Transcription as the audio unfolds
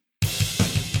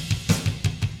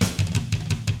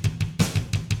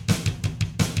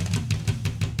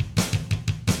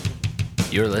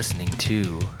You're listening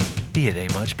to the It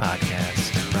Ain't Much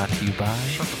podcast, brought to you by.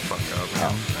 Shut the fuck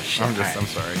up. Oh, shit. I'm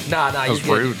sorry. Nah, That you're was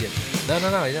good. rude. You're good.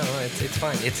 No, it's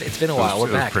fine. It's been a while. We're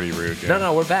It back. was pretty rude. Yeah.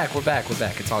 No, we're back.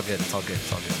 It's all good.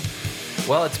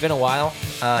 Well, it's been a while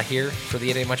here for the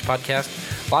It Ain't Much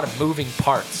podcast. A lot of moving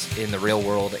parts in the real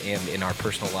world and in our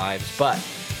personal lives, but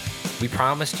we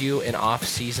promised you an off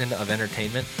season of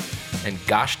entertainment, and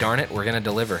gosh darn it, we're gonna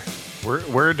deliver.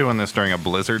 We're doing this during a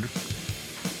blizzard.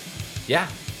 Yeah.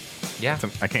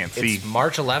 I can't see. It's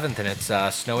March 11th, and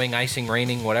it's snowing, icing,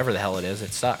 raining, whatever the hell it is.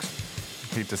 It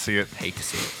sucks. Hate to see it. Hate to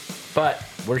see it. But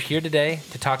we're here today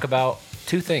to talk about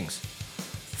two things: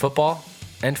 football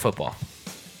and football.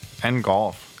 And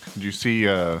golf. Did you see?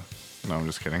 No, I'm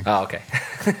just kidding. Oh, okay.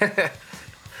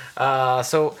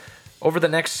 So over the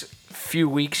next few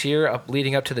weeks here,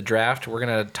 leading up to the draft, we're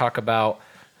gonna talk about.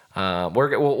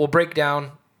 We'll break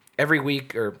down every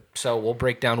week or so. We'll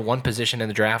break down one position in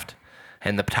the draft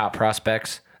and the top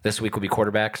prospects. This week will be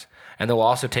quarterbacks, and then we'll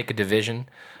also take a division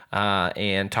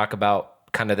and talk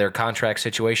about kind of their contract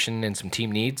situation and some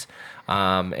team needs.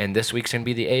 And this week's gonna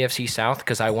be the AFC South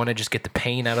because I want to just get the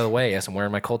pain out of the way as I'm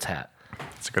wearing my Colts hat.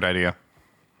 It's a good idea.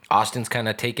 Austin's kind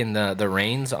of taking the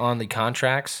reins on the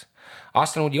contracts.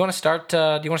 Austin, do you want to start? Do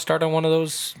you want to start on one of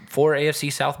those 4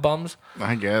 AFC South bums?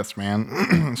 I guess,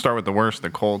 man. Start with the worst, the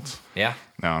Colts. Yeah.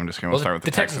 No, I'm just going to start with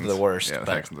the Texans. Texans are the worst. Yeah, the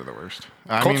but Texans are the worst.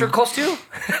 Colts are close too.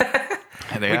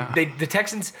 Yeah. The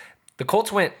Texans, the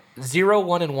Colts went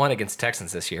 0-1-1 against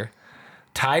Texans this year.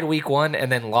 Tied week 1 and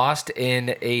then lost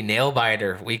in a nail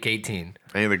biter week 18.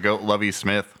 Hey, the goat, Lovey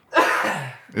Smith.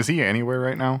 Is he anywhere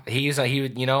right now? He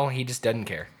just doesn't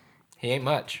care. He ain't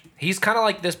much. He's kind of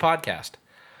like this podcast.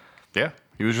 Yeah,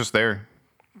 he was just there,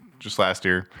 just last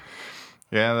year.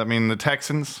 Yeah, I mean the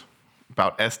Texans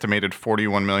about estimated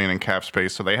 $41 million in cap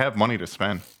space, so they have money to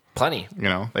spend. Plenty. You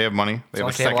know, they have money. They have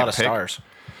It's a like they have second a lot of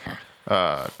pick.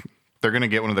 stars. They're going to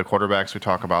get one of the quarterbacks we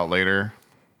talk about later.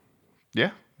 Yeah,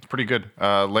 it's pretty good.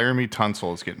 Laramie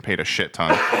Tunsil is getting paid a shit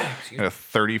ton. Got a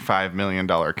 $35 million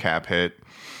cap hit.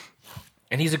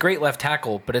 And he's a great left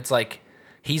tackle, but it's like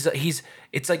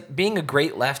it's like being a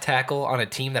great left tackle on a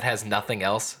team that has nothing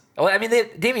else. Well, I mean,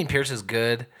 Dameon Pierce is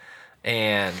good,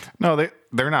 and No,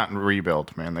 they're not in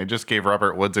rebuild, man. They just gave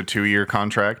Robert Woods a 2-year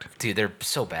contract. dude, they're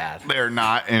so bad. They're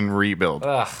not in rebuild.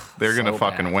 Ugh, They're going to so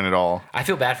fucking bad. win it all. I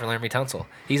feel bad for Laramie Tunsil.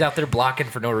 He's out there blocking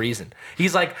for no reason.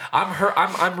 He's like,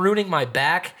 I'm ruining my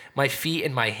back, my feet,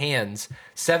 and my hands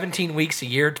 17 weeks a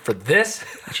year for this.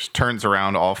 Just turns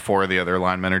around, all 4 of the other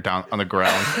linemen are down on the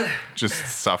ground, just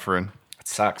suffering. It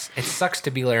sucks. It sucks to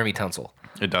be Laramie Tunsil.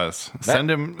 It does. Send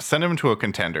him to a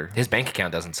contender. His bank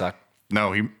account doesn't suck.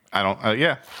 No, I don't.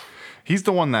 Yeah, he's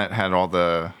the one that had all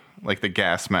the the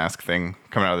gas mask thing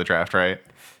coming out of the draft, right?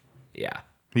 Yeah.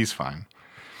 He's fine.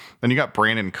 Then you got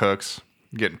Brandon Cooks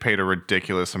getting paid a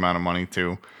ridiculous amount of money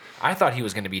too. I thought he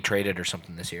was going to be traded or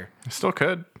something this year. Still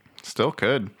could.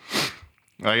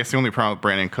 I guess the only problem with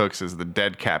Brandon Cooks is the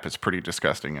dead cap is pretty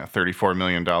disgusting at $34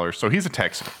 million. So he's a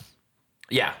Texan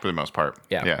Yeah. for the most part.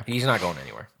 Yeah. He's not going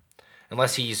anywhere.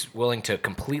 Unless he's willing to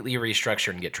completely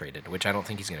restructure and get traded, which I don't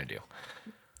think he's going to do.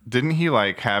 Didn't he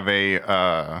have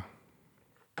a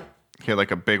he had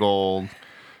a big old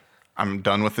I'm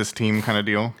done with this team kind of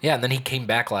deal? Yeah, and then he came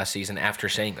back last season after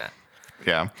saying that.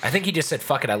 Yeah, I think he just said,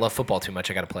 fuck it, I love football too much,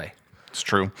 I got to play. it's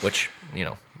true. Which,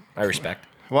 I respect.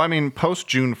 Well, I mean, post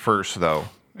June 1st, though,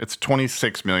 it's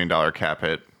 $26 million cap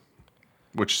hit,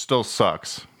 which still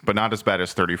sucks, but not as bad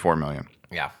as $34 million.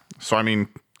 Yeah. So, I mean,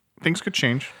 things could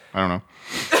change. I don't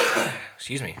know.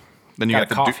 Excuse me. Then you Got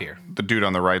got a cough here. the dude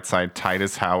on the right side,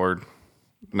 Titus Howard,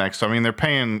 next. So, I mean, they're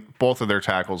paying both of their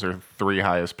tackles are 3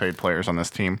 highest paid players on this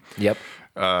team. Yep.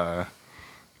 And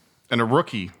a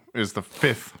rookie is the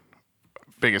 5th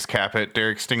biggest cap hit,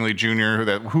 Derek Stingley Jr.,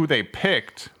 who they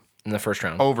picked In the first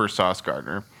round. over Sauce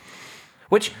Gardner.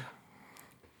 Which,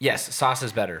 yes, Sauce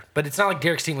is better. But it's not like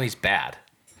Derek Stingley's bad.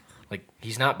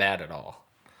 He's not bad at all.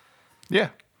 Yeah.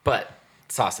 But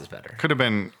Sauce is better. Could have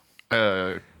been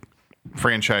a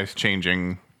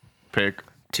franchise-changing pick.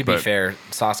 To be but, fair,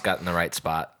 Sauce got in the right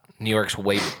spot. New York's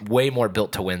way more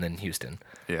built to win than Houston.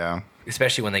 Yeah.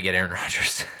 Especially when they get Aaron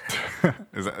Rodgers.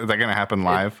 Is that going to happen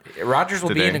live? Rodgers will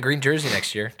be today? in a green jersey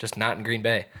next year, just not in Green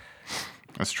Bay.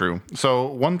 That's true. So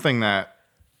one thing that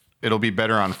it'll be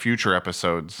better on future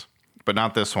episodes, but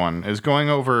not this one, is going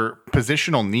over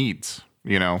positional needs,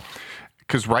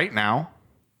 Because right now,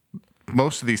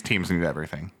 most of these teams need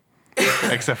everything.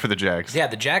 Except for the Jags. Yeah,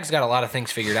 the Jags got a lot of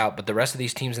things figured out, but the rest of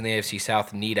these teams in the AFC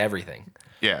South need everything.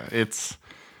 Yeah, it's...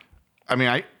 I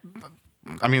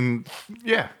mean,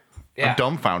 yeah. Yeah. I'm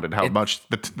dumbfounded how much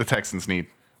the Texans need.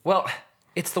 Well,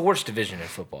 it's the worst division in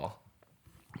football.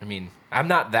 I mean, I'm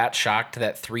not that shocked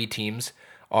that 3 teams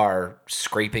are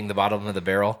scraping the bottom of the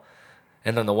barrel,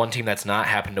 and then the one team that's not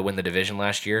happened to win the division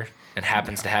last year and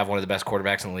happens to have one of the best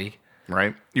quarterbacks in the league.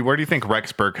 Right? Where do you think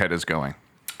Rex Burkhead is going?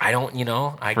 I don't,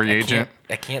 Free agent?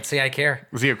 I can't say I care.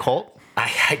 Is he a Colt?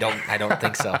 I don't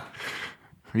think so.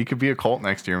 He could be a Colt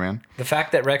next year, man. The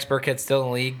fact that Rex Burkhead's still in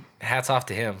the league, hats off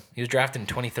to him. He was drafted in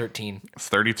 2013. He's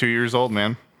 32 years old,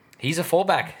 man. He's a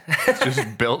fullback.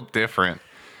 Just built different.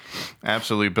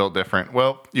 Absolutely built different.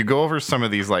 Well, you go over some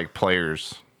of these like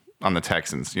players on the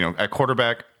Texans. At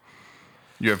quarterback,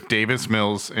 you have Davis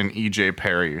Mills and EJ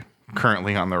Perry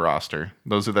currently on the roster.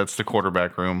 That's the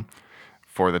quarterback room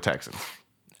for the Texans.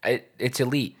 It's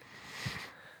elite.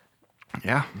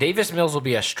 Yeah. Davis Mills will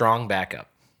be a strong backup.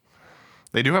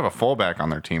 They do have a fullback on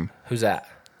their team. Who's that?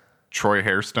 Troy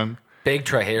Hairston. Big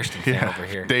Troy Hairston fan over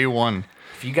here. Day one.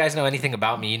 If you guys know anything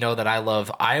about me, you know that I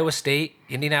love Iowa State,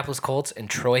 Indianapolis Colts, and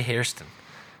Troy Hairston.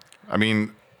 I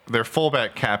mean, their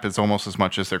fullback cap is almost as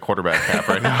much as their quarterback cap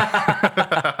right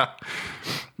now.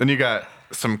 Then you got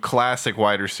some classic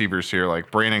wide receivers here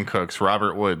like Brandon Cooks,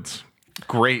 Robert Woods.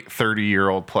 Great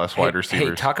 30-year-old plus wide receivers.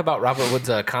 Hey, talk about Robert Woods'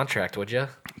 contract, would you?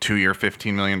 2-year,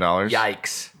 $15 million.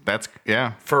 Yikes. That's,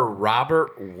 yeah. For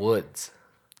Robert Woods.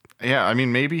 Yeah, I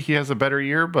mean, maybe he has a better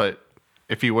year, but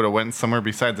if he would have went somewhere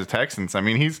besides the Texans, I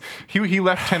mean, he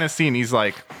left Tennessee and he's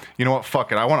like, you know what,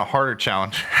 fuck it, I want a harder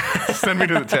challenge. Send me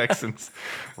to the Texans.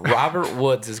 Robert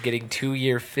Woods is getting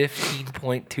 2-year,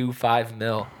 $15.25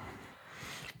 million.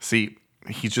 See,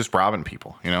 he's just robbing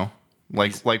people,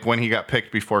 Like when he got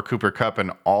picked before Cooper Kupp in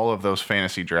all of those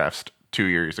fantasy drafts 2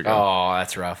 years ago. Oh,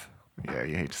 that's rough. Yeah,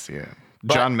 you hate to see it.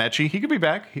 John Mechie, he could be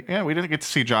back. We didn't get to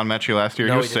see John Mechie last year.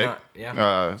 No, he was did sick. not.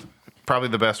 Yeah. Probably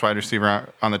the best wide receiver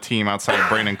on the team outside of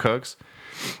Brandon Cooks.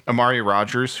 Amari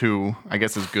Rodgers, who I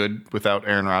guess is good without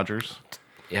Aaron Rodgers.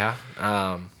 Yeah.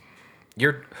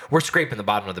 We're scraping the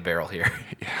bottom of the barrel here.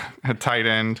 Yeah. A tight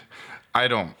end.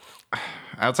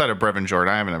 Outside of Brevin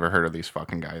Jordan, I haven't ever heard of these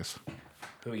fucking guys.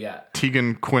 Who we got?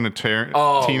 Tegan Quinterino.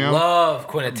 Oh, love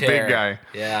Quinterino. Big guy.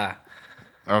 Yeah.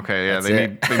 Okay, yeah, they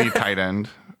need tight end.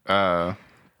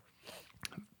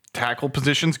 Tackle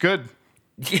position's good.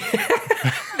 They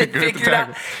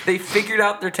figured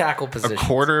out their tackle position. A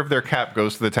quarter of their cap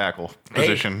goes to the tackle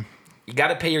position. You got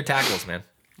to pay your tackles, man.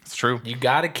 It's true. You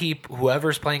got to keep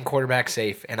whoever's playing quarterback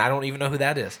safe, and I don't even know who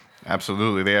that is.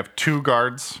 Absolutely. They have 2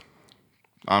 guards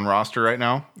on roster right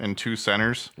now and 2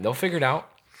 centers. They'll figure it out.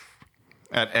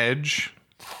 At edge,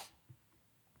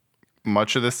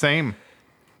 much of the same.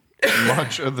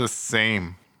 Much of the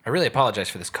same. I really apologize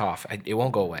for this cough. It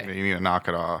won't go away. You need to knock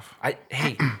it off. I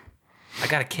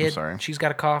got a kid. Sorry. She's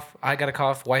got a cough. I got a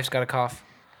cough. Wife's got a cough.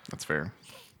 That's fair.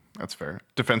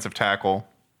 Defensive tackle.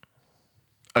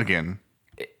 Again.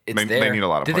 They need a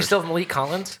lot of Did players. they still have Malik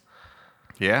Collins?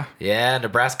 Yeah. Yeah,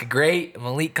 Nebraska great.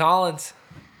 Malik Collins.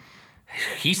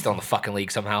 He's still in the fucking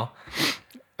league somehow.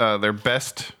 Their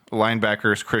best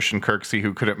linebacker is Christian Kirksey,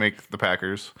 who couldn't make the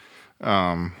Packers.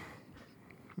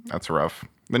 That's rough.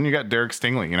 Then you got Derek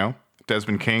Stingley,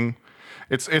 Desmond King.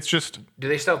 It's just. Do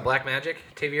they still have Black Magic?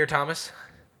 Tavier Thomas?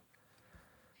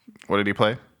 What did he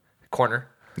play? Corner.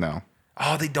 No,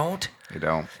 Oh, they don't? they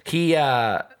don't. He,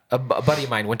 a buddy of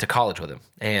mine went to college with him,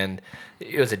 and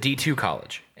it was a D2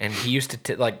 college. And he used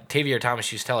to, Tavier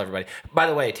Thomas used to tell everybody. By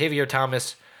the way, Tavier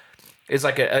Thomas is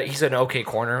like he's an okay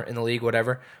corner in the league,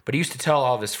 whatever. But he used to tell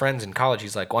all of his friends in college,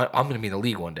 he's like, well, I'm going to be in the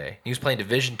league one day. He was playing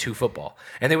Division II football.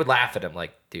 And they would laugh at him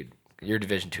like, dude, you're a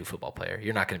Division II football player.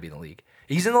 You're not going to be in the league.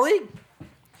 He's in the league.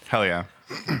 Hell yeah.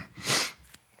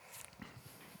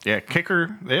 Yeah,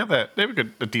 kicker. They have a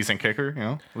decent kicker.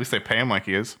 At least they pay him like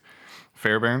he is.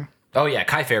 Fairbairn. Oh, yeah.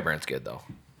 Kai Fairbairn's good, though.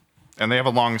 And they have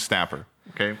a long snapper.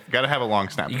 Okay, got to have a long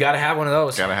snapper. You got to have one of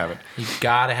those. Got to have it. You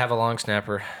got to have a long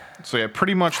snapper. So yeah,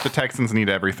 pretty much the Texans need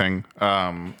everything.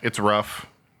 It's rough.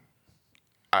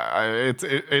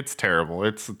 It's terrible.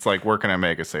 It's like working at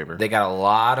Mega Saver. They got a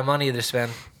lot of money to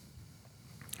spend.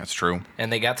 That's true.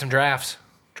 And they got some draft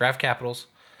capitals.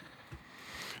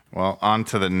 Well, on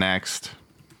to the next.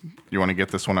 You want to get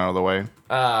this one out of the way?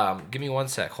 Give me 1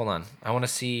 sec. Hold on. I want to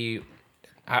see.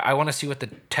 I want to see what the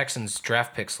Texans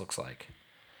draft picks looks like.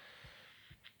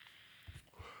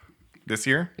 This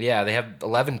year? Yeah, they have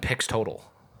 11 picks total.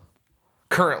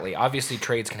 Currently, obviously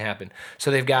trades can happen.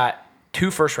 So they've got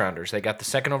 2 first rounders. They got the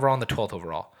 2nd overall and the 12th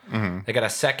overall. Mm-hmm. They got a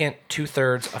 2nd,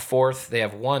 2/3, a 4th. They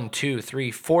have 1, 2,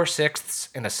 3, 4 6ths,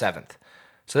 and a 7th.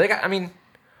 So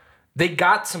they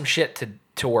got some shit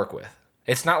to work with.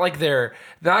 It's not like they're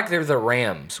the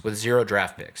Rams with 0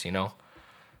 draft picks, So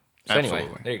Absolutely.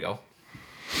 anyway, there you go.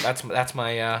 That's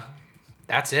my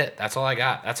That's it. That's all I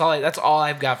got. That's all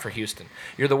I've got for Houston.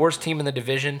 You're the worst team in the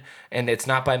division, and it's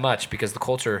not by much because the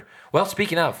Colts are. Well,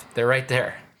 speaking of, they're right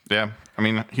there. Yeah, I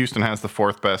mean, Houston has the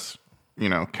fourth best,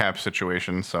 cap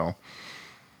situation, so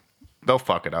they'll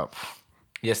fuck it up.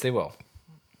 Yes, they will.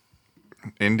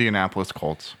 Indianapolis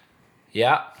Colts.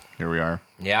 Yeah. Here we are.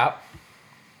 Yeah.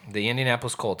 The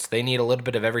Indianapolis Colts. They need a little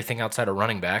bit of everything outside of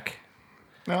running back.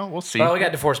 No, we'll see. Well, we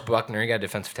got DeForest Buckner. We got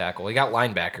defensive tackle. We got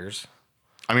linebackers.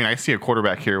 I mean, I see a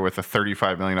quarterback here with a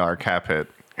 $35 million cap hit.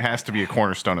 It has to be a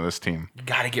cornerstone of this team. You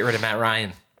got to get rid of Matt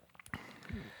Ryan.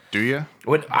 Do you?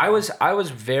 When I was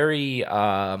very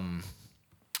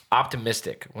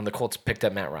optimistic when the Colts picked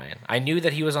up Matt Ryan. I knew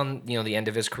that he was on the end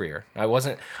of his career. I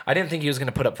didn't think he was going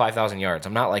to put up 5,000 yards.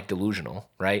 I'm not like delusional,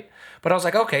 right? But I was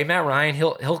like, okay, Matt Ryan,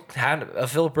 he'll have a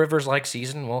Phillip Rivers like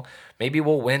season. Well, maybe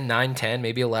we'll win 9, 10,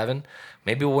 maybe 11.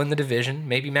 Maybe we'll win the division.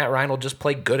 Maybe Matt Ryan will just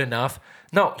play good enough.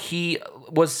 No, he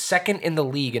was second in the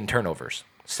league in turnovers.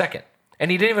 Second.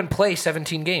 And he didn't even play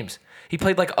 17 games. He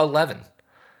played like 11.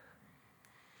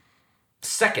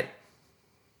 Second.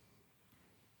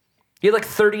 He had like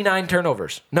 39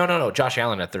 turnovers. No. Josh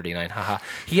Allen had 39. Haha.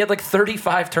 He had like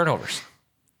 35 turnovers.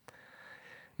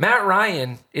 Matt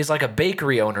Ryan is like a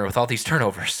bakery owner with all these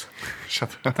turnovers.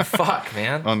 Shut the fuck,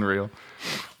 man. Unreal.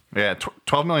 Yeah,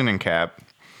 $12 million in cap.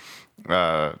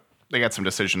 They got some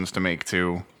decisions to make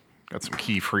too. Got some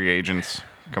key free agents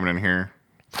coming in here.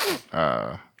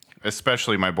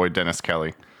 Especially my boy Dennis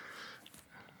Kelly.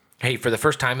 Hey, for the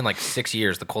first time in like 6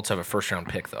 years, the Colts have a first-round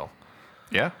pick, though.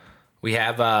 Yeah. We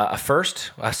have a first,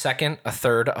 a second, a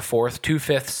third, a fourth, 2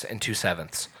 fifths, and 2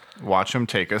 sevenths. Watch him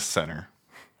take us center.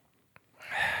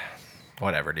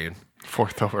 Whatever, dude.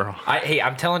 4th overall.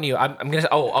 I'm telling you, I'm gonna.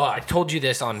 I told you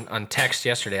this on text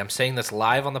yesterday. I'm saying this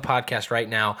live on the podcast right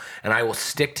now, and I will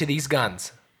stick to these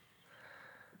guns.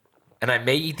 And I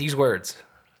may eat these words.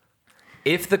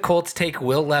 If the Colts take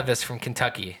Will Levis from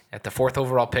Kentucky at the 4th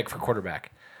overall pick for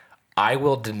quarterback, I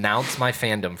will denounce my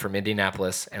fandom from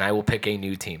Indianapolis, and I will pick a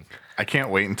new team. I can't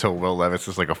wait until Will Levis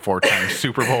is like a 4-time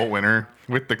Super Bowl winner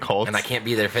with the Colts. And I can't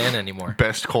be their fan anymore.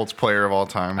 Best Colts player of all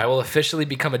time. I will officially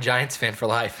become a Giants fan for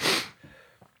life.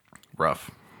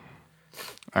 Rough.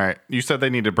 All right. You said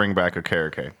they need to bring back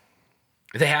Okereke.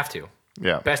 They have to.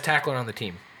 Yeah. Best tackler on the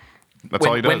team. That's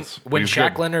all he does. When He's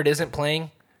Shaq good. Leonard isn't playing,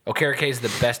 Okereke is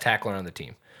the best tackler on the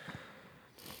team.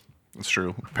 It's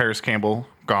true. Paris Campbell,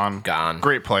 gone.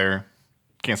 Great player.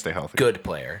 Can't stay healthy. Good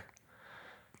player.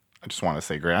 I just want to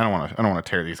say great. I don't want to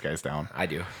tear these guys down. I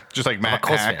do. Just like Matt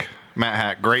Colts Hack. fan. Matt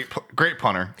Hack, great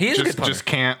punter. He is a good punter. Just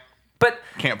can't But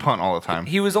punt all the time.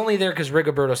 he was only there because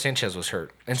Rigoberto Sanchez was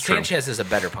hurt. And It's true. Sanchez is a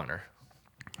better punter.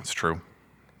 It's true.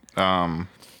 Yeah.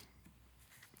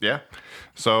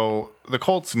 So the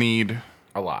Colts need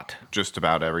A lot. just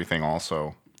about everything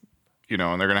also. And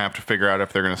they're going to have to figure out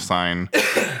if they're going to sign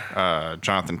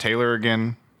Jonathan Taylor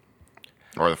again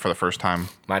or for the first time.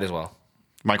 Might as well.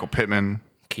 Michael Pittman.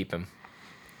 Keep him.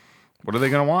 What are they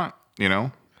going to want?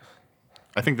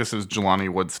 I think this is Jelani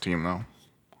Woods' team, though.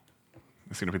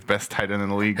 He's going to be the best tight end in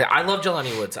the league. I love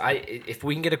Jelani Woods. If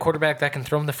we can get a quarterback that can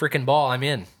throw him the freaking ball, I'm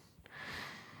in.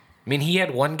 I mean, he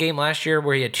had one game last year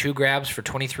where he had 2 grabs for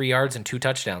 23 yards and 2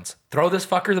 touchdowns. Throw this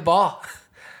fucker the ball.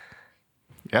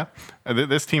 Yeah.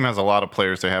 This team has a lot of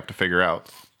players they have to figure out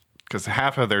because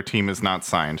half of their team is not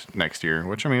signed next year,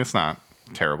 which, I mean, it's not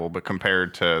terrible, but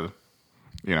compared to,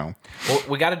 Well,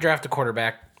 we got to draft a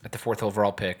quarterback at the 4th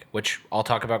overall pick, which I'll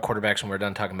talk about quarterbacks when we're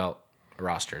done talking about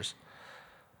rosters.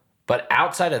 But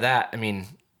outside of that, I mean,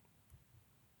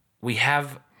 we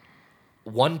have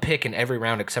 1 pick in every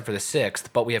round except for the 6th,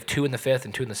 but we have 2 in the 5th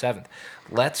and 2 in the 7th.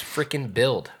 Let's freaking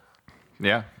build.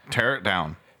 yeah, tear it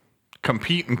down.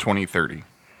 Compete in 2030.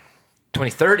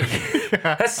 2030.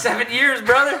 That's 7 years,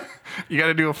 brother. You got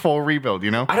to do a full rebuild,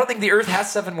 I don't think the Earth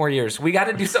has 7 more years. We got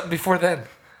to do something before then.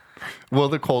 Will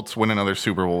the Colts win another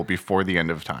Super Bowl before the end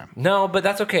of time? No, but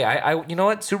that's okay. I you know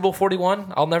what? Super Bowl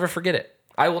 41, I'll never forget it.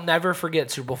 I will never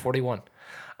forget Super Bowl 41.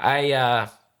 The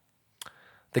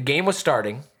game was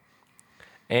starting,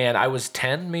 and I was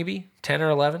 10 or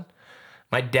 11.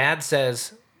 My dad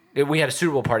says, we had a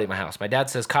Super Bowl party at my house. My dad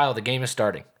says, Kyle, the game is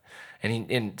starting.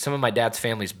 And some of my dad's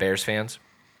family's Bears fans.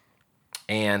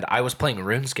 And I was playing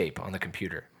RuneScape on the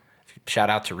computer. Shout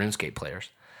out to RuneScape players.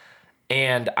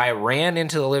 And I ran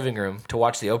into the living room to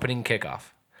watch the opening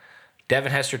kickoff.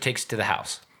 Devin Hester takes it to the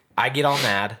house. I get all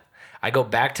mad. I go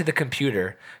back to the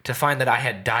computer to find that I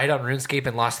had died on RuneScape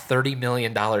and lost $30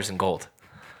 million in gold.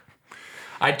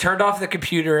 I turned off the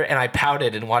computer and I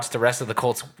pouted and watched the rest of the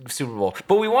Colts Super Bowl.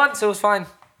 But we won, so it was fine.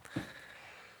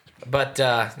 But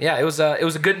yeah, it was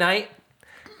a good night.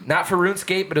 Not for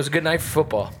RuneScape, but it was a good night for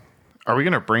football. Are we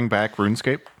going to bring back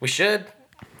RuneScape? We should.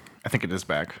 I think it is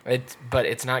back. But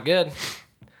it's not good.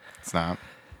 It's not.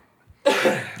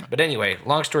 But anyway,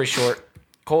 long story short,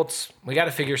 Colts, we got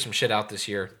to figure some shit out this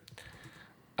year.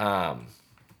 We got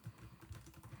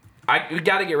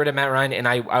to get rid of Matt Ryan, and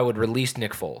I would release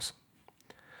Nick Foles.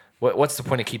 What's the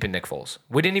point of keeping Nick Foles?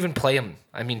 We didn't even play him.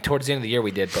 I mean, towards the end of the year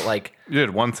we did, but like... You did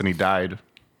once and he died.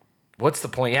 What's the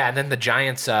point? Yeah, and then the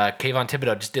Giants, Kayvon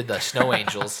Thibodeau just did the Snow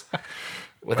Angels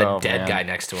with a dead guy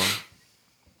next to him.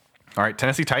 All right,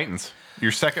 Tennessee Titans,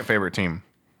 your second favorite team.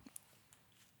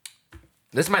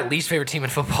 This is my least favorite team in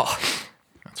football.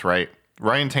 That's right.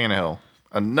 Ryan Tannehill,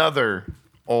 another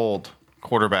old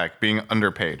quarterback being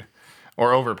underpaid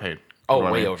or overpaid.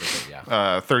 Oh, way overpaid,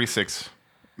 yeah. $36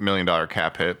 million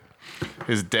cap hit.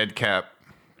 His dead cap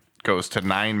goes to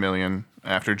 $9 million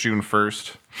after June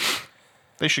 1st.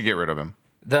 They should get rid of him.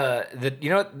 You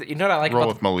know what I like Roll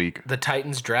about with Malik. the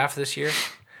Titans draft this year?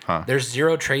 Huh. There's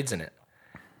 0 trades in it.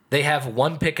 They have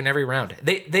 1 pick in every round.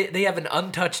 They have an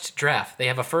untouched draft. They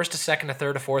have a first, a second, a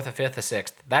third, a fourth, a fifth, a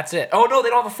sixth. That's it. Oh no, they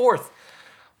don't have a fourth.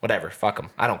 Whatever. Fuck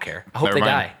them. I don't care. I hope Never they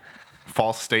mind. die.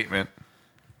 False statement.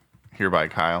 Hereby,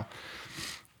 Kyle.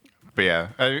 But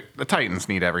yeah, the Titans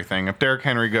need everything. If Derrick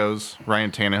Henry goes,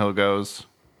 Ryan Tannehill goes,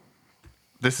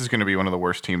 this is going to be one of the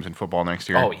worst teams in football next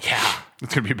year. Oh yeah.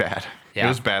 It's going to be bad. Yeah. It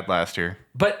was bad last year.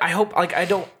 But I hope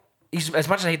as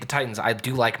much as I hate the Titans, I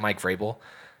do like Mike Vrabel.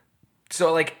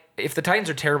 So like if the Titans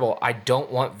are terrible, I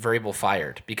don't want Vrabel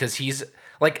fired because he's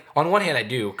like on one hand I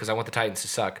do because I want the Titans to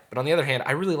suck, but on the other hand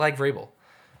I really like Vrabel.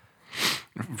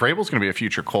 Vrabel's going to be a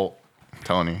future Colt. I'm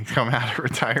telling you, he's coming out of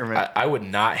retirement. I would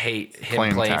not hate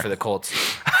him playing tackle. for the Colts.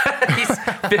 He's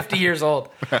 50 years old.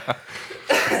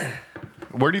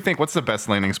 Where do you think? What's the best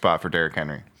landing spot for Derrick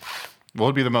Henry? What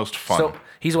would be the most fun? So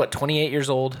he's what, 28 years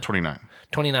old? 29.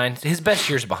 29. His best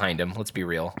year's behind him. Let's be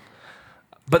real.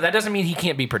 But that doesn't mean he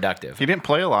can't be productive. He didn't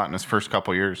play a lot in his first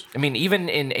couple years. I mean, even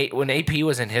when AP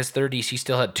was in his 30s, he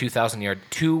still had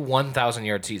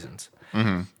 1,000-yard seasons.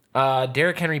 Mm-hmm.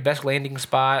 Derrick Henry, best landing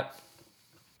spot.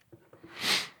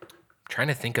 Trying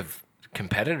to think of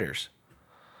competitors.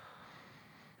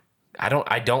 I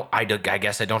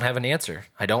guess I don't have an answer.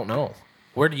 I don't know.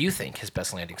 Where do you think his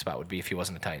best landing spot would be if he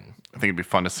wasn't a Titan? I think it'd be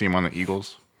fun to see him on the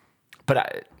Eagles.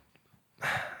 But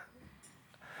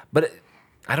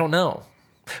I don't know.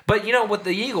 But you know, with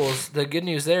the Eagles, the good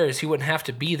news there is he wouldn't have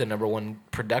to be the number one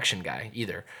production guy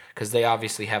either, because they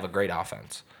obviously have a great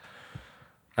offense.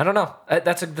 I don't know.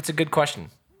 That's a good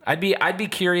question. I'd be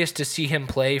curious to see him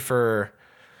play for,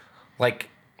 like,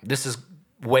 this is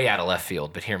way out of left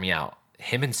field, but hear me out.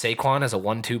 Him and Saquon as a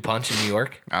 1-2 punch in New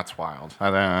York. That's wild.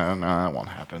 No, that won't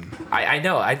happen. I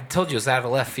know. I told you it was out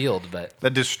of left field, but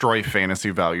That'd destroy fantasy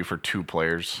value for 2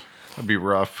 players. That'd be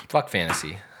rough. fuck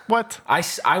fantasy. What?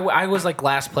 I was like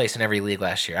last place in every league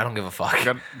last year. I don't give a fuck. You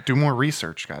gotta do more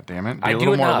research, goddammit. Be I a do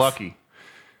little more enough. lucky.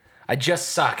 I just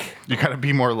suck. You gotta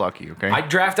be more lucky, okay? I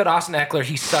drafted Austin Eckler.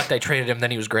 He sucked. I traded him.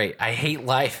 Then he was great. I hate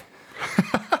life.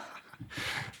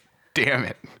 Damn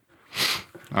it.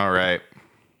 All right.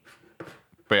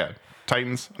 But yeah,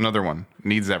 Titans, another one.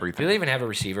 Needs Do everything. they even have a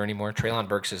receiver anymore? Traylon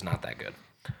Burks is not that good.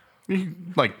 He,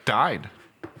 died.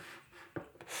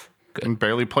 Good. And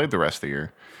barely played the rest of the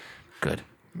year. Good.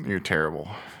 You're terrible.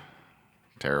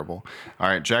 Terrible. All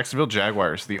right, Jacksonville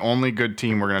Jaguars, the only good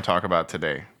team we're going to talk about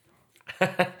today.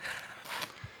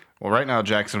 Well, right now,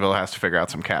 Jacksonville has to figure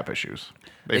out some cap issues.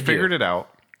 They figured it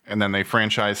out, and then they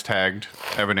franchise tagged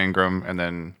Evan Ingram, and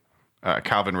then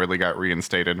Calvin Ridley got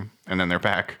reinstated, and then they're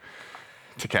back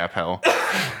to cap hell.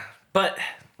 But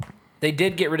they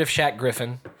did get rid of Shaq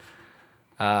Griffin,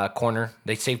 corner.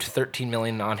 They saved $13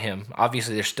 million on him.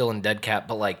 Obviously, they're still in dead cap,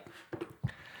 but like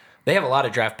they have a lot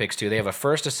of draft picks too. They have a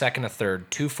first, a second, a third,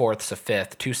 2 fourths, a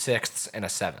fifth, 2 sixths, and a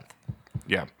seventh.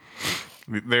 Yeah.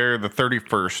 They're the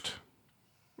 31st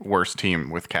worst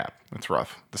team with cap. That's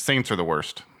rough. The Saints are the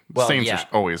worst. Well, Saints yeah. are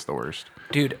always the worst.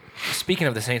 Dude, speaking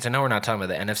of the Saints, I know we're not talking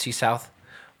about the NFC South.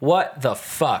 What the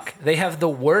fuck? They have the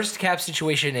worst cap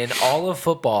situation in all of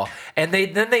football, and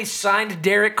then they signed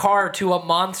Derek Carr to a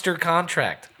monster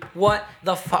contract. What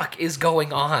the fuck is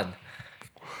going on?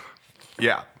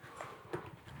 Yeah.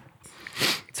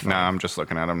 Nah, I'm just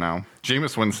looking at him now.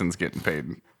 Jameis Winston's getting paid.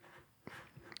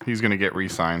 He's going to get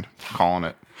re-signed. Calling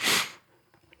it.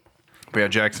 But yeah,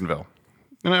 Jacksonville.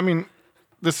 And I mean,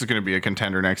 this is going to be a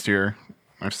contender next year.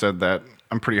 I've said that.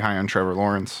 I'm pretty high on Trevor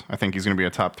Lawrence. I think he's going to be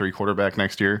a top 3 quarterback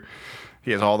next year.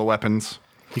 He has all the weapons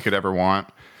he could ever want.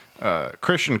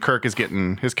 Christian Kirk is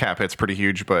getting his cap hit's pretty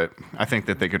huge, but I think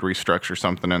that they could restructure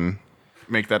something and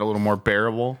make that a little more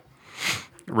bearable.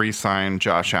 Re-sign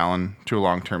Josh Allen to a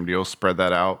long-term deal, spread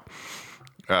that out.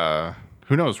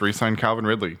 Who knows? Resign Calvin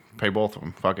Ridley. Pay both of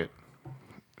them. Fuck it.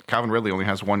 Calvin Ridley only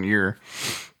has 1 year.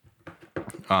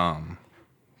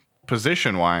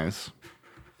 Position wise,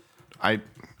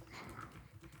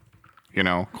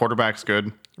 quarterback's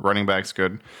good, running back's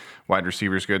good, wide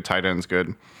receiver's good, tight end's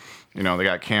good. They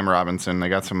got Cam Robinson. They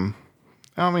got some.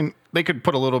 I mean, they could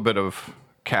put a little bit of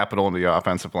capital into the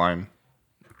offensive line.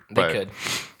 They could.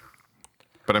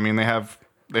 But I mean, they have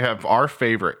our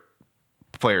favorite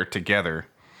player together.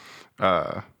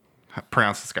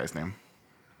 Pronounce this guy's name.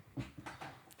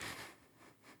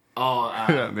 Oh,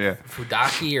 yeah.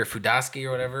 Fudaki or Fudaski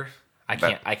or whatever. I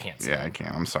can't say. Yeah, I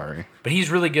can't. I'm sorry. But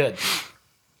he's really good.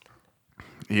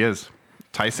 He is.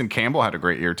 Tyson Campbell had a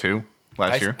great year too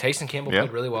last year. Tyson Campbell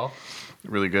played really well.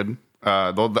 Really good.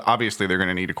 Obviously, they're going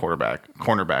to need a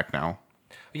cornerback now.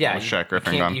 Yeah, with Shaq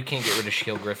Griffin gone. You can't get rid of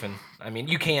Shaquille Griffin. I mean,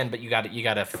 you can, but you got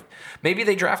to. Maybe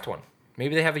they draft one.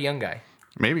 Maybe they have a young guy.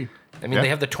 Maybe. I mean, they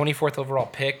have the 24th overall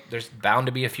pick. There's bound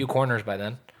to be a few corners by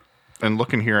then. And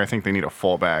looking here, I think they need a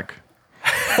fullback.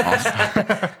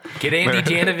 Get Andy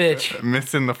Janovich.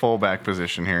 Missing the fullback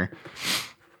position here.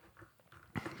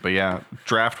 But yeah,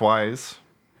 draft wise,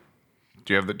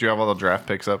 do you have all the draft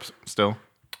picks up still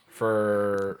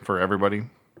For everybody?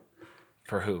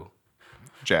 For who?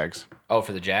 Jags. Oh,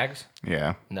 for the Jags?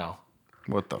 Yeah. No.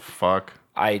 What the fuck?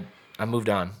 I moved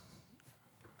on.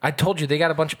 I told you they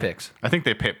got a bunch of picks. I think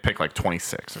they pick like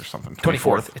 26 or something.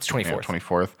 24th. It's 24th. Yeah,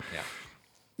 24th. Yeah.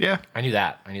 Yeah. I knew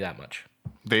that much.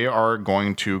 They are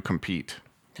going to compete.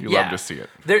 You love to see it.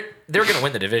 They're going to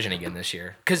win the division again this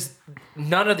year because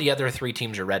none of the other three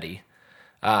teams are ready.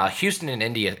 Houston and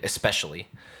India especially.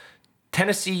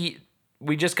 Tennessee,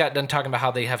 we just got done talking about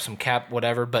how they have some cap,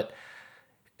 whatever, but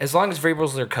as long as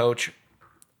Vrabel's their coach,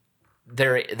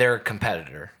 they're a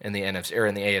competitor in the NFC or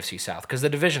in the AFC South because the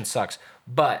division sucks.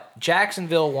 But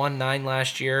Jacksonville won 9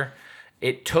 last year.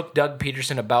 It took Doug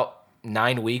Peterson about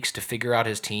 9 weeks to figure out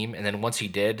his team, and then once he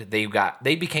did,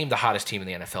 they became the hottest team in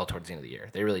the NFL towards the end of the year.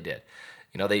 They really did.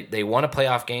 They won a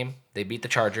playoff game. They beat the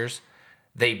Chargers.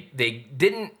 They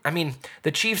didn't. I mean,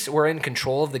 the Chiefs were in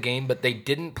control of the game, but they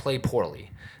didn't play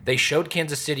poorly. They showed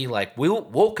Kansas City like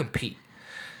we'll compete.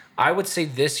 I would say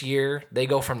this year they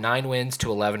go from 9 wins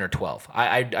to 11 or 12.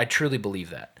 I truly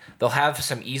believe that they'll have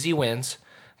some easy wins.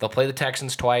 They'll play the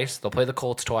Texans twice. They'll play the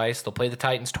Colts twice. They'll play the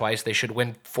Titans twice. They should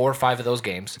win 4 or 5 of those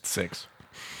games. 6.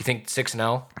 You think 6-0?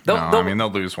 No, I mean, they'll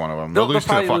lose one of them. They'll lose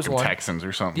to the fucking Texans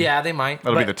or something. Yeah, they might.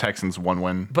 That'll be the Texans' 1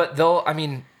 win. But I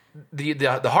mean,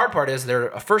 the hard part is they're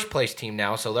a first place team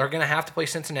now, so they're going to have to play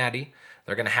Cincinnati.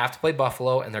 They're going to have to play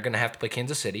Buffalo, and they're going to have to play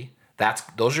Kansas City.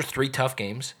 Those are 3 tough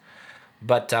games.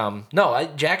 But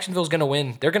Jacksonville's going to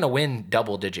win. They're going to win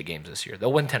double-digit games this year.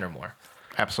 They'll win 10 or more.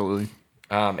 Absolutely.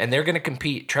 And they're going to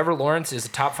compete. Trevor Lawrence is a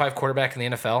top 5 quarterback in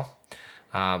the NFL.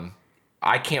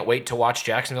 I can't wait to watch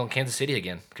Jacksonville and Kansas City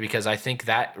again because I think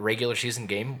that regular season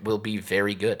game will be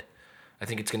very good. I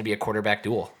think it's going to be a quarterback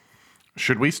duel.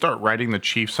 Should we start writing the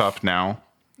Chiefs up now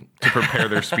to prepare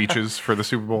their speeches for the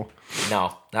Super Bowl?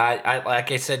 No. I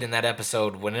like I said in that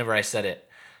episode, whenever I said it,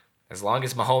 as long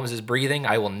as Mahomes is breathing,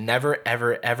 I will never,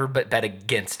 ever, ever bet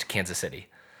against Kansas City.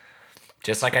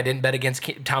 Just like I didn't bet against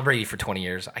Tom Brady for 20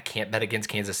 years, I can't bet against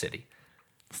Kansas City.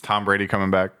 Is Tom Brady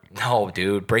coming back? No,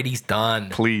 dude. Brady's done.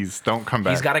 Please, don't come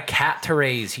back. He's got a cat to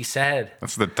raise, he said.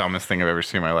 That's the dumbest thing I've ever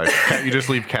seen in my life. You just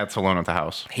leave cats alone at the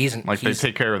house. They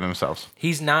take care of themselves.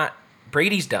 He's not.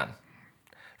 Brady's done.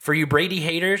 For you Brady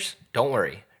haters, don't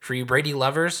worry. For you Brady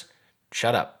lovers,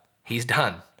 shut up. He's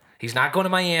done. He's not going to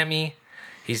Miami.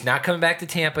 He's not coming back to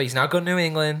Tampa. He's not going to New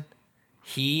England.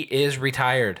 He is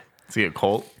retired. Is he a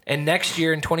Colt? And next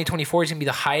year in 2024, he's going to be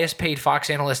the highest paid Fox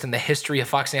analyst in the history of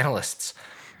Fox analysts.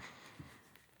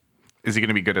 Is he going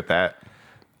to be good at that?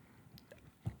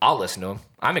 I'll listen to him.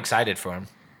 I'm excited for him.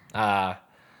 I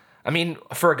mean,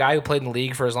 for a guy who played in the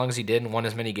league for as long as he did and won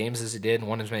as many games as he did and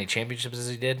won as many championships as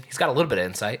he did, he's got a little bit of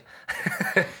insight.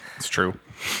 It's true.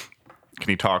 Can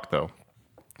he talk, though?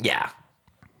 Yeah.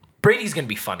 Brady's going to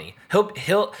be funny.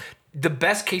 He'll the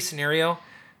best case scenario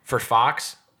for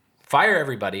Fox, fire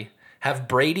everybody, have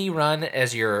Brady run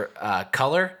as your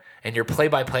color, and your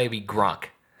play-by-play be Gronk.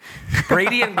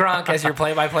 Brady and Gronk as your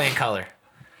play-by-play in color.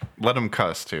 Let him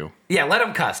cuss, too. Yeah, let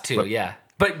him cuss, too, yeah.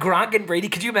 But Gronk and Brady,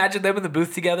 could you imagine them in the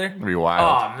booth together? That'd be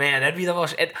wild. Oh, man, that'd be the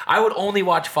most... I would only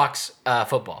watch Fox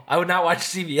football. I would not watch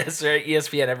CBS or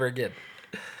ESPN ever again.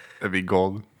 That'd be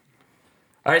gold.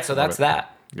 All right, so that's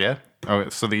that. Yeah? Oh,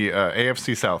 so the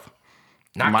AFC South.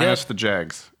 Not minus good. the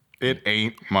Jags. It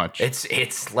ain't much.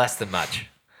 It's less than much.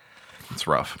 It's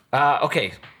rough.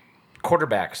 Okay,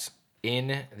 quarterbacks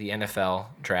in the NFL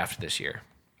draft this year.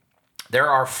 There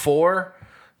are 4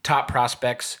 top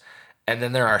prospects and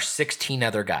then there are 16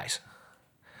 other guys,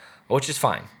 which is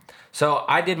fine. So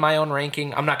I did my own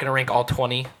ranking. I'm not going to rank all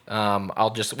 20.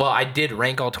 I did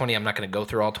rank all 20. I'm not going to go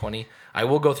through all 20. I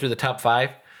will go through the top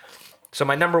 5. So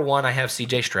my number 1, I have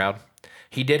CJ Stroud.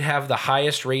 He did have the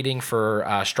highest rating for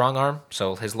strong arm,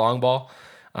 so his long ball.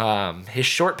 His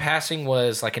short passing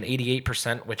was like an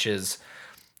 88%, which is,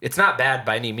 it's not bad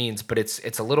by any means, but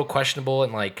it's a little questionable,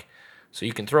 and like, so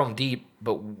you can throw them deep,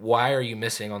 but why are you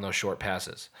missing on those short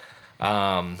passes?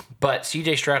 But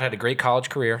CJ Stroud had a great college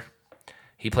career.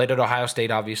 He played at Ohio State,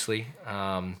 obviously.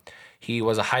 He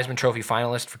was a Heisman Trophy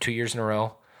finalist for 2 years in a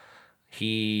row.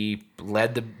 He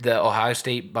led the Ohio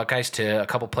State Buckeyes to a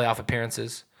couple playoff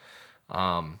appearances.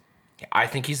 I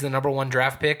think he's the number 1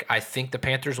 draft pick. I think the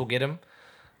Panthers will get him.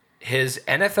 His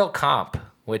NFL comp,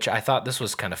 which I thought this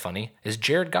was kind of funny, is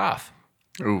Jared Goff.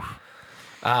 Oof.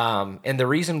 And the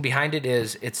reason behind it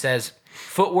is it says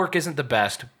footwork isn't the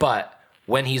best, but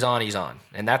when he's on, he's on.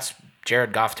 And that's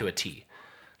Jared Goff to a T.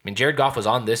 I mean, Jared Goff was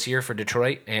on this year for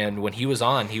Detroit, and when he was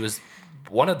on, he was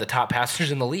one of the top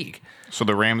passers in the league. So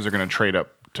the Rams are going to trade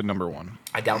up to number 1.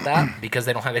 I doubt that because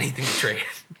they don't have anything to trade.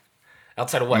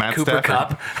 Outside of what? Matt Cooper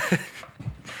Stafford. Kupp?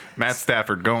 Matt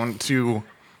Stafford going to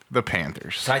the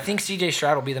Panthers. So I think CJ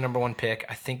Stroud will be the number 1 pick.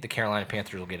 I think the Carolina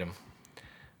Panthers will get him.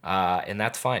 And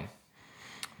that's fine.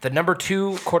 The number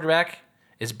 2 quarterback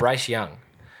is Bryce Young.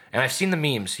 And I've seen the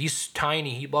memes. He's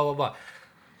tiny. He blah, blah,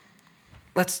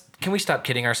 blah. Can we stop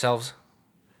kidding ourselves?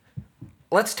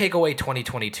 Let's take away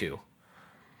 2022.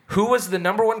 Who was the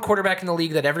number 1 quarterback in the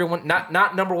league that everyone,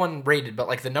 not number 1 rated, but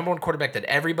like the number 1 quarterback that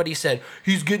everybody said,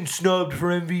 he's getting snubbed for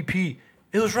MVP?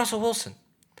 It was Russell Wilson.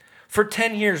 For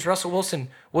 10 years, Russell Wilson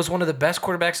was one of the best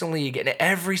quarterbacks in the league, and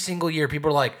every single year people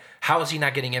are like, how is he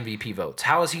not getting MVP votes?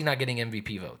 How is he not getting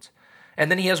MVP votes?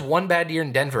 And then he has one bad year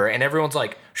in Denver, and everyone's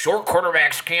like, short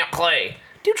quarterbacks can't play.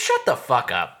 Dude, shut the fuck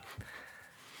up.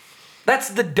 That's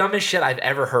the dumbest shit I've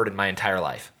ever heard in my entire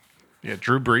life. Yeah,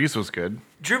 Drew Brees was good.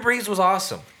 Drew Brees was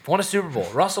awesome. Won a Super Bowl.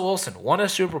 Russell Wilson won a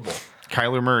Super Bowl.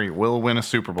 Kyler Murray will win a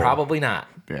Super Bowl. Probably not.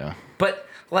 Yeah. But,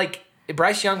 like,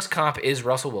 Bryce Young's comp is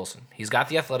Russell Wilson. He's got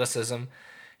the athleticism.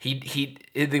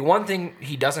 The one thing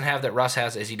he doesn't have that Russ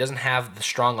has is he doesn't have the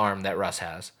strong arm that Russ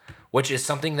has, which is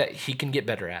something that he can get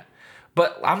better at.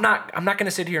 But I'm not going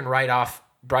to sit here and write off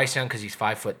Bryce Young because he's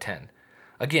 5'10".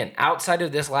 Again, outside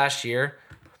of this last year,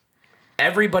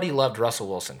 everybody loved Russell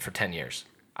Wilson for 10 years.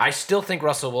 I still think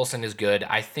Russell Wilson is good.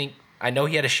 I know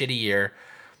he had a shitty year.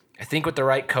 I think with the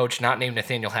right coach, not named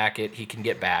Nathaniel Hackett, he can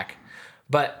get back.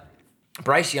 But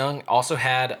Bryce Young also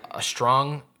had a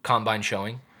strong combine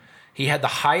showing. He had the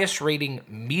highest rating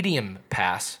medium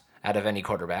pass out of any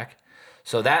quarterback.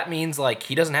 So that means like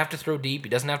he doesn't have to throw deep. He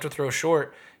doesn't have to throw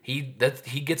short. He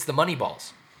gets the money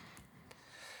balls.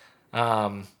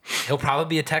 He'll probably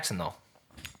be a Texan though,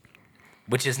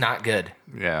 which is not good.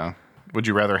 Yeah. Would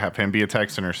you rather have him be a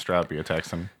Texan or Stroud be a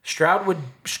Texan? Stroud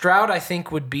I think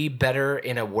would be better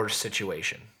in a worse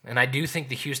situation. And I do think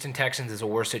the Houston Texans is a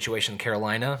worse situation than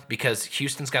Carolina because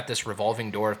Houston's got this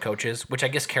revolving door of coaches, which I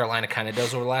guess Carolina kind of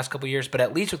does over the last couple of years. But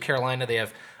at least with Carolina, they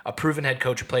have a proven head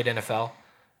coach who played NFL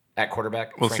at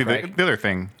quarterback. Well, Frank see, Reich. the other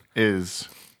thing is,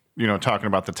 talking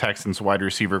about the Texans wide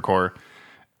receiver core,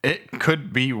 it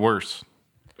could be worse.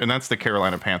 And that's the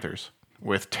Carolina Panthers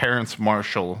with Terrence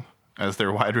Marshall as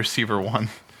their wide receiver 1.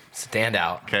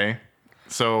 Standout. Okay.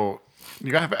 So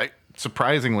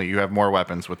surprisingly, you have more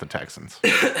weapons with the Texans.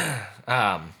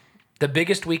 The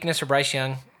biggest weakness for Bryce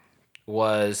Young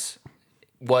was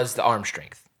the arm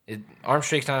strength. Arm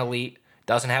strength's not elite.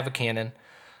 Doesn't have a cannon.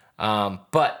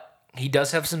 But he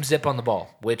does have some zip on the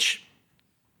ball, which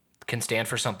can stand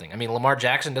for something. I mean, Lamar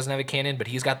Jackson doesn't have a cannon, but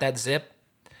he's got that zip.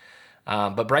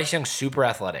 But Bryce Young's super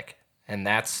athletic, and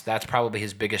that's probably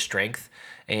his biggest strength.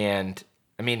 And,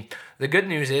 I mean, the good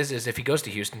news is if he goes to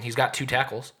Houston, he's got 2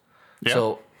 tackles. Yeah,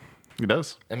 so he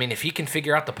does. I mean, if he can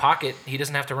figure out the pocket, he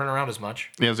doesn't have to run around as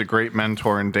much. He has a great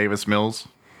mentor in Davis Mills.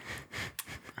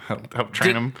 help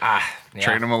train him.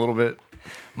 Train him a little bit.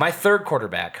 My third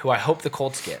quarterback, who I hope the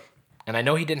Colts get, and I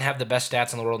know he didn't have the best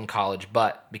stats in the world in college,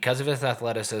 but because of his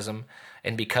athleticism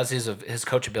and because of his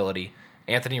coachability,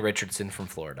 Anthony Richardson from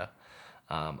Florida.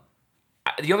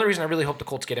 The only reason I really hope the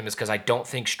Colts get him is because I don't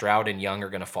think Stroud and Young are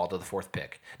going to fall to the 4th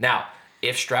pick. Now,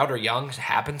 if Stroud or Young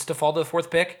happens to fall to the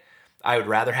 4th pick, I would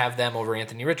rather have them over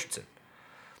Anthony Richardson.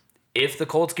 If the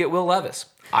Colts get Will Levis,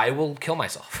 I will kill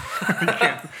myself.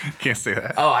 You can't say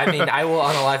that. Oh, I mean, I will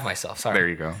unalive myself. Sorry. There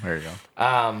you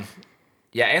go.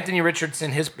 Yeah, Anthony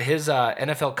Richardson, his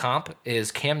NFL comp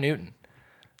is Cam Newton.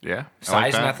 Yeah.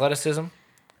 Size and athleticism.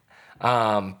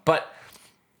 But,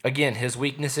 again, his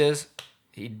weakness is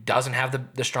he doesn't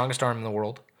have the strongest arm in the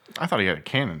world. I thought he had a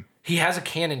cannon. He has a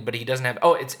cannon, but he doesn't have.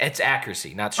 Oh, it's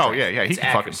accuracy, not strength. Oh yeah, yeah. He It's can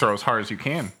fucking accuracy. throw as hard as you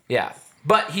can. Yeah,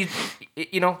 but he's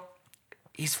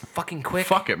fucking quick.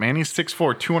 Fuck it, man. He's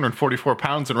 6'4", 244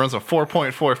 pounds, and runs a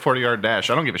 4.4 40-yard dash.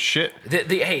 I don't give a shit.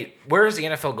 Hey, where is the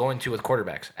NFL going to with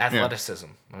quarterbacks? Athleticism.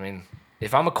 I mean,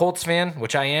 if I'm a Colts fan,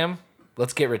 which I am,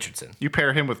 let's get Richardson. You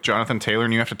pair him with Jonathan Taylor,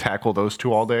 and you have to tackle those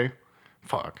two all day.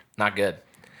 Fuck. Not good.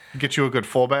 Get you a good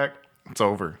fullback, it's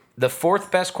over. The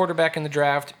fourth best quarterback in the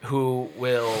draft, who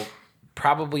will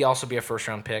probably also be a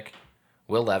first-round pick,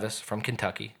 Will Levis from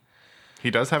Kentucky.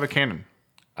 He does have a cannon.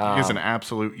 He is an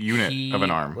absolute unit of an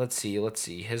arm. Let's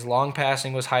see. His long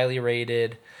passing was highly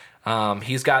rated.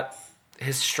 He's got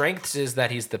his strengths is that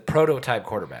he's the prototype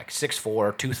quarterback.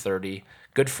 6'4", 230,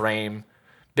 good frame,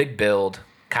 big build,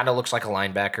 kind of looks like a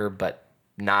linebacker, but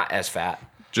not as fat.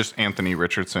 Just Anthony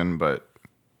Richardson, but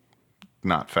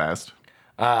not fast.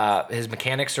 His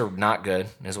mechanics are not good,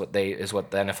 is what the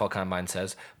NFL Combine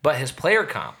says. But his player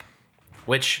comp,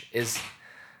 which is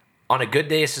on a good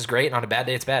day this is great, and on a bad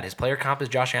day it's bad. His player comp is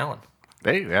Josh Allen.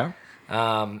 Yeah.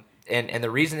 And the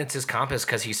reason it's his comp is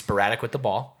because he's sporadic with the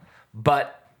ball.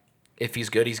 But if he's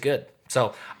good, he's good.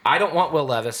 So I don't want Will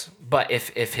Levis, but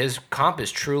if his comp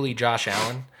is truly Josh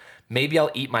Allen, maybe I'll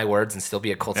eat my words and still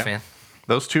be a Colts fan.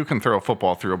 Those two can throw a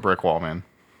football through a brick wall, man.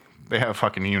 They have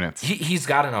fucking units. He's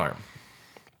got an arm.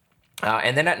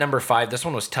 And then at number 5, this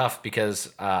one was tough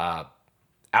because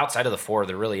outside of the 4,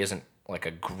 there really isn't like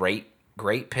a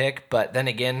great pick. But then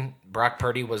again, Brock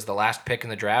Purdy was the last pick in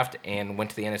the draft and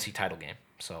went to the NFC title game.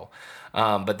 So,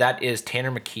 but that is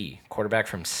Tanner McKee, quarterback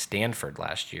from Stanford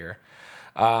last year.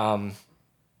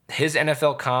 His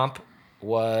NFL comp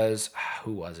was,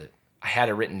 who was it? I had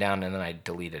it written down and then I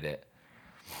deleted it.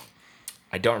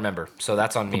 I don't remember. So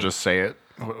that's on me. We'll just say it.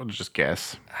 We'll just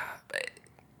guess.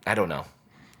 I don't know.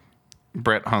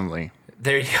 Brett Hundley.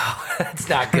 There you go. That's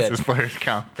not good. That's his player's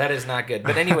count. That is not good.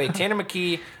 But anyway, Tanner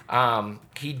McKee,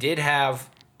 he did have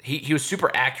he was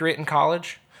super accurate in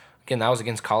college. Again, that was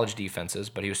against college defenses,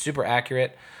 but he was super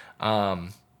accurate.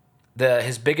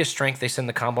 His biggest strength, they said in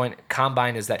the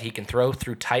combine is that he can throw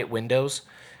through tight windows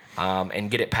and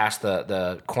get it past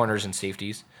the corners and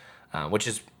safeties, which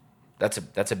is that's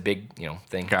a big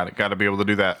thing. Got to be able to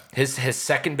do that. His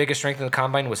second biggest strength in the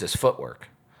combine was his footwork.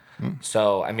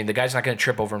 So I mean, the guy's not going to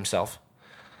trip over himself,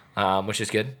 which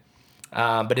is good.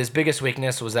 But his biggest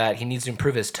weakness was that he needs to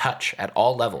improve his touch at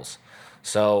all levels.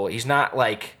 So he's not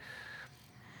like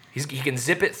he can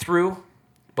zip it through,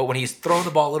 but when he's throwing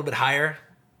the ball a little bit higher,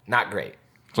 not great.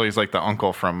 So he's like the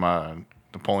uncle from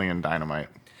Napoleon Dynamite.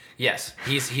 Yes,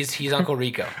 he's Uncle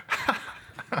Rico.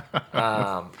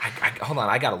 Hold on,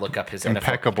 I got to look up his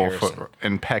impeccable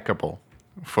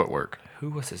footwork. Who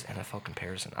was his NFL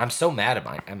comparison? I'm so mad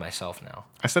at myself now.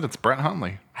 I said it's Brett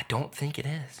Hundley. I don't think it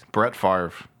is. Brett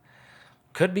Favre.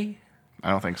 Could be. I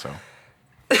don't think so.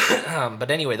 But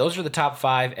anyway, those are the top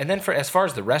 5. And then as far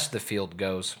as the rest of the field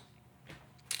goes,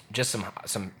 just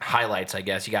some highlights, I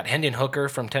guess. You got Hendon Hooker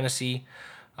from Tennessee,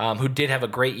 who did have a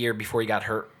great year before he got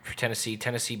hurt for Tennessee.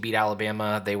 Tennessee beat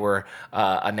Alabama. They were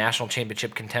a national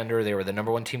championship contender. They were the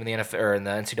number 1 team in the NFL or in the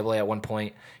NCAA at one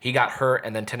point. He got hurt,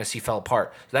 and then Tennessee fell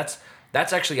apart. So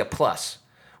that's actually a plus.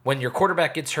 When your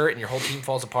quarterback gets hurt and your whole team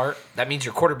falls apart, that means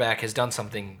your quarterback has done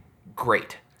something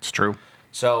great. It's true.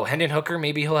 So Hendon Hooker,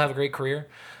 maybe he'll have a great career.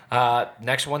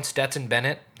 Next one, Stetson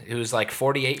Bennett, who's like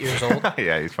 48 years old.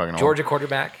 Yeah, he's fucking old. Georgia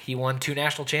quarterback. He won 2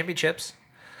 national championships.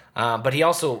 But he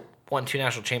also won 2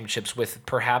 national championships with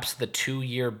perhaps the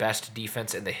 2-year best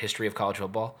defense in the history of college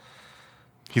football.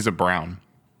 He's a Brown.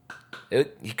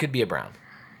 He could be a Brown.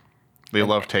 They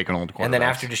love taking old quarterbacks. And then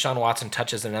after Deshaun Watson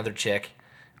touches another chick,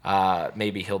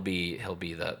 maybe he'll be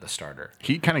the starter.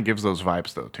 He kind of gives those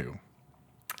vibes though too.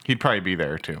 He'd probably be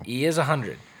there too. He is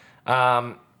 100.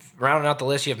 Rounding out the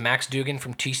list, you have Max Duggan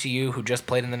from TCU, who just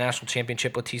played in the national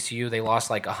championship with TCU. They lost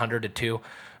like 100-2, or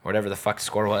whatever the fuck the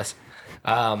score was.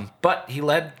 But he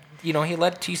led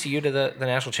TCU to the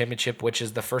national championship, which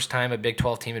is the first time a Big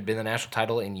 12 team had been the national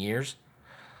title in years.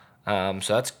 So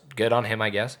that's good on him, I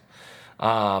guess.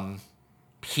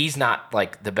 He's not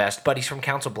like the best, but he's from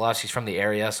Council Bluffs. He's from the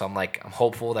area, so I'm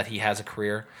hopeful that he has a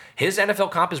career. His NFL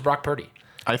comp is Brock Purdy.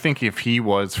 I think if he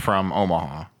was from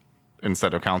Omaha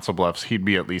instead of Council Bluffs, he'd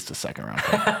be at least a second round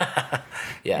pick.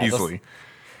 Yeah, easily.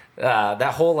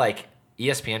 That whole like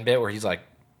ESPN bit where he's like,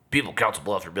 people Council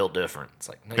Bluffs are built different. It's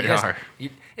like, no, They are.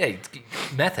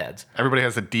 Meth heads. Everybody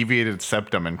has a deviated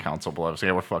septum in Council Bluffs.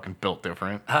 Yeah, we're fucking built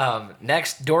different.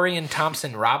 Next, Dorian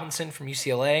Thompson-Robinson from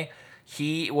UCLA.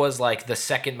 He was like the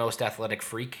second most athletic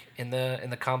freak in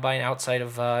the combine outside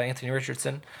of Anthony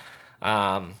Richardson.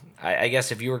 I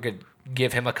guess if you were to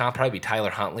give him a comp, probably be Tyler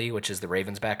Huntley, which is the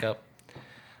Ravens backup.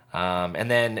 And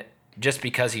then just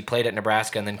because he played at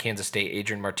Nebraska and then Kansas State,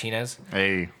 Adrian Martinez.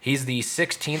 Hey, He's the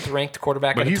 16th ranked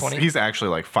quarterback but out of 20. he's actually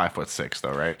like 5'6"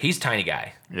 though, right? He's tiny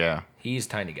guy. Yeah. He's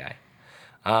tiny guy.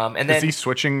 And then Is he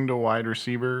switching to wide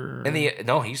receiver?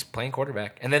 no, he's playing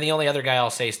quarterback. And then the only other guy I'll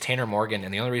say is Tanner Morgan.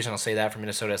 And the only reason I'll say that for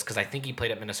Minnesota is because I think he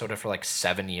played at Minnesota for like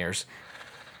 7 years.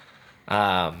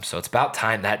 So it's about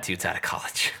time that dude's out of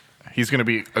college. He's going to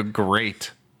be a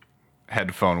great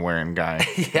headphone wearing guy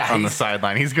Yeah, on the he's-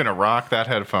 sideline. He's going to rock that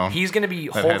headphone. He's going to be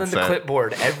holding the headset.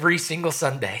 clipboard every single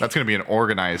Sunday. That's going to be an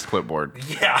organized clipboard.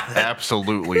 Yeah.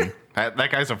 Absolutely. That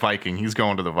guy's a Viking. He's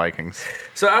going to the Vikings.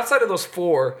 So outside of those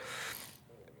four,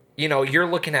 you're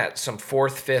looking at some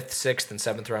 4th, 5th, 6th, and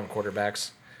 7th round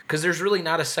quarterbacks because there's really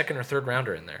not a 2nd or 3rd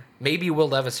rounder in there. Maybe Will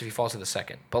Levis if he falls to the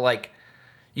 2nd. But,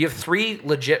 you have 3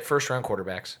 legit first-round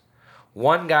quarterbacks.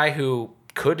 One guy who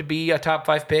could be a top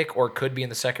 5 pick or could be in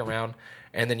the 2nd round.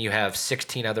 And then you have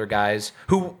 16 other guys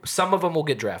who some of them will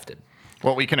get drafted.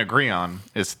 What we can agree on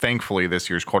is thankfully this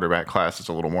year's quarterback class is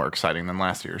a little more exciting than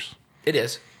last year's. It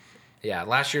is. Yeah,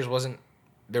 last year's wasn't.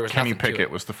 There was Kenny nothing to Pickett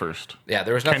it. was the first. Yeah,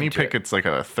 there was nothing Kenny to it. Pickett's like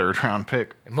a 3rd round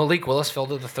pick. Malik Willis fell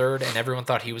to the 3rd, and everyone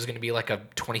thought he was going to be like a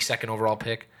 22nd overall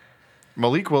pick.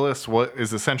 Malik Willis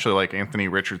is essentially like Anthony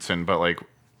Richardson, but like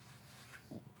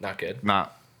Not good.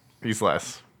 he's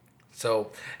less.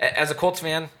 So, as a Colts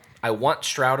fan, I want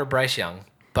Stroud or Bryce Young,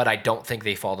 but I don't think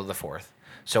they fall to the 4th.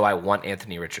 So I want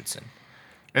Anthony Richardson.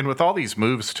 And with all these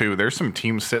moves too, there's some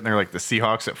teams sitting there like the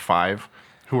Seahawks at 5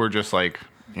 who are just like,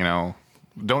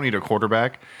 don't need a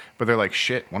quarterback, but they're like,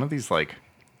 shit, one of these like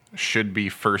should be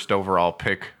first overall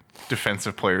pick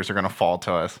defensive players are going to fall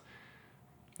to us.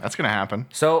 That's going to happen.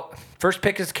 So, first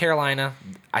pick is Carolina.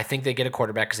 I think they get a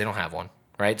quarterback because they don't have one,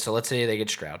 right? So let's say they get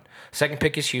Stroud. Second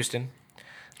pick is Houston.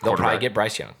 They'll probably Quarterback. get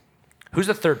Bryce Young. Who's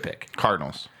the 3rd pick?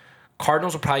 Cardinals.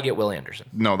 Cardinals will probably get Will Anderson.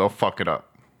 No, they'll fuck it up.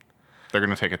 They're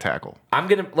going to take a tackle.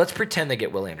 Let's pretend they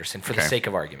get Will Anderson for the Okay. sake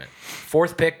of argument.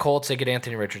 4th pick, Colts, they get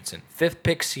Anthony Richardson. 5th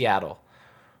pick, Seattle.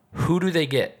 Who do they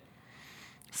get?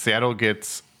 Seattle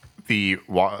gets the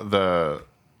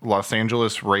Las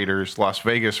Vegas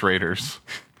Raiders,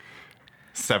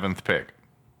 7th pick.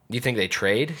 Do you think they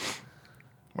trade?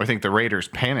 I think the Raiders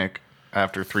panic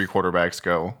after 3 quarterbacks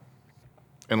go,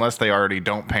 unless they already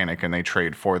don't panic and they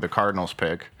trade for the Cardinals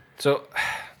pick. So,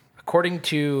 according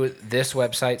to this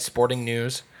website, Sporting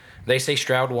News, they say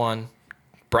Stroud 1,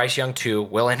 Bryce Young 2,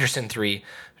 Will Anderson 3,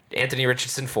 Anthony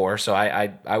Richardson 4. So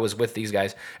I was with these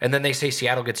guys. And then they say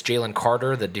Seattle gets Jalen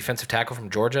Carter, the defensive tackle from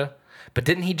Georgia. But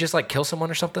didn't he just kill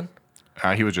someone or something?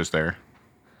 He was just there.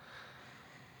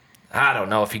 I don't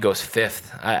know if he goes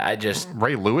 5th. I just...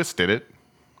 Ray Lewis did it.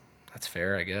 That's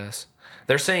fair, I guess.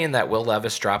 They're saying that Will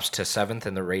Levis drops to 7th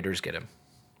and the Raiders get him.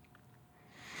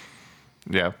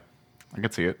 Yeah, I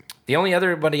could see it. The only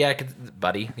other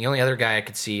the only other guy I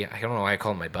could see, I don't know why I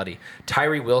call him my buddy,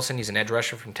 Tyree Wilson. He's an edge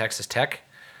rusher from Texas Tech.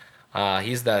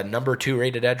 He's the number 2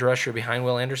 rated edge rusher behind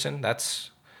Will Anderson. That's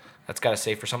got to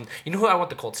say for something. You know who I want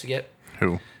the Colts to get?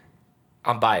 Who?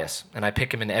 I'm biased, and I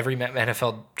pick him in every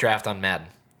NFL draft on Madden.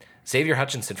 Xavier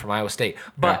Hutchinson from Iowa State.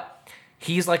 But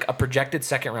he's like a projected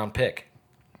 2nd round pick.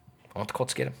 I want the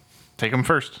Colts to get him. Take him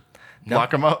first. No.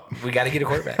 Lock him up. We got to get a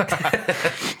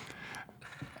quarterback.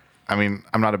 I mean,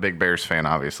 I'm not a big Bears fan,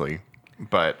 obviously,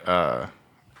 but I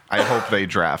hope they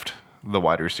draft the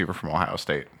wide receiver from Ohio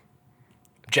State.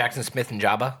 Jackson Smith and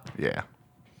Jabba. Yeah.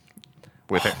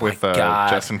 With God.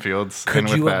 Justin Fields. Could and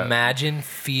with you that, imagine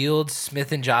Fields,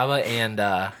 Smith and Java, and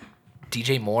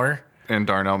DJ Moore? and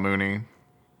Darnell Mooney.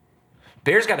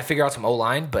 Bears got to figure out some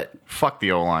O-line, but Fuck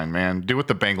the O-line, man. Do what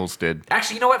the Bengals did.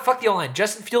 actually, you know what? Fuck the O-line.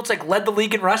 Justin Fields led the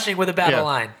league in rushing with a bad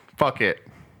O-line. Fuck it.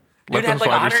 Dude had those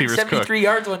wide receivers 173 cook.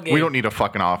 yards one game. We don't need a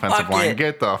fucking offensive Fuck line.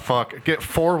 it. Get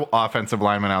 4 offensive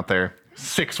linemen out there.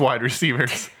 6 wide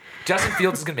receivers. Justin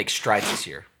Fields is going to make strides this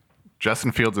year.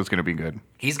 Justin Fields is going to be good.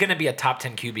 He's going to be a top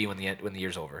 10 QB when the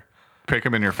year's over. Pick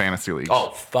him in your fantasy leagues. Oh,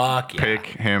 fuck yeah. Pick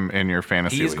him in your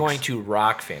fantasy He's leagues. going to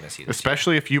rock fantasy this year.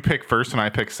 Especially if you pick first and I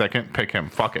pick second, pick him.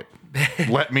 Fuck it.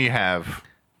 Let me have.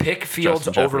 Pick Fields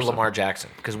Justin over Jefferson. Lamar Jackson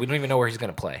because we don't even know where he's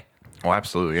going to play. Oh,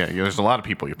 absolutely. Yeah. There's a lot of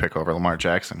people you pick over Lamar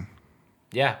Jackson.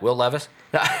 Yeah, Will Levis.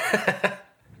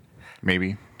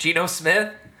 Maybe. Geno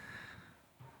Smith.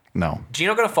 No.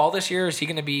 Geno going to fall this year? Or is he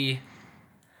going to be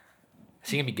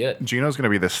good? Geno's going to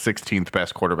be the 16th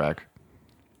best quarterback.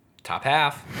 Top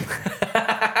half.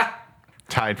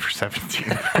 Tied for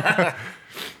 17th.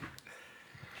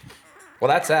 Well,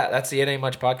 that's that. That's the It Ain't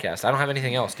Much podcast. I don't have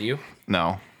anything else. Do you?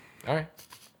 No. All right.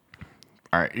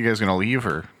 All right. You guys going to leave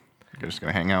or you're just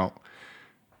going to hang out?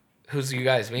 Who's you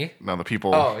guys? Me? No, the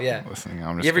people Oh, yeah. listening.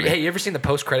 I'm just You ever, gonna- hey, you ever seen the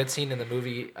post-credit scene in the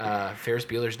movie Ferris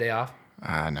Bueller's Day Off?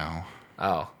 No.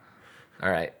 Oh, all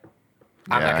right.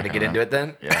 I'm not going to get into it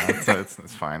then. Yeah,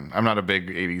 it's fine. I'm not a big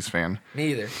 80s fan.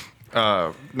 Me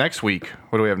either. Next week,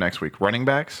 what do we have next week? Running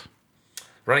backs?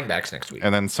 Running backs next week.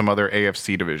 And then some other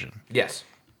AFC division. Yes.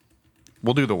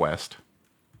 We'll do the West.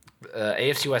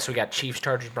 AFC West, we got Chiefs,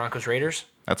 Chargers, Broncos, Raiders.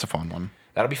 That's a fun one.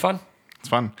 That'll be fun. It's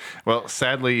fun. Well,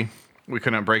 sadly, we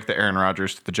couldn't break the Aaron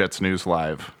Rodgers to the Jets news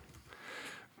live.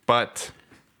 But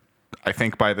I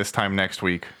think by this time next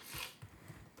week,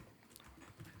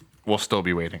 we'll still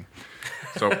be waiting.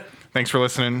 So thanks for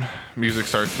listening. Music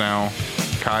starts now.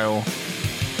 Kyle,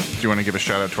 do you want to give a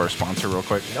shout out to our sponsor real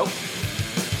quick? Nope.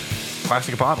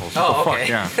 Plastic Bottles. Oh, What the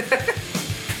okay. fuck?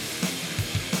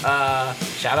 Yeah.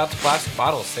 Shout out to Plastic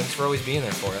Bottles. Thanks for always being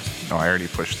there for us. No, I already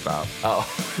pushed stop. Oh.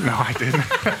 No, I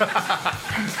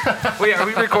didn't. Wait, are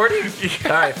we recording?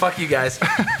 All right, fuck you guys.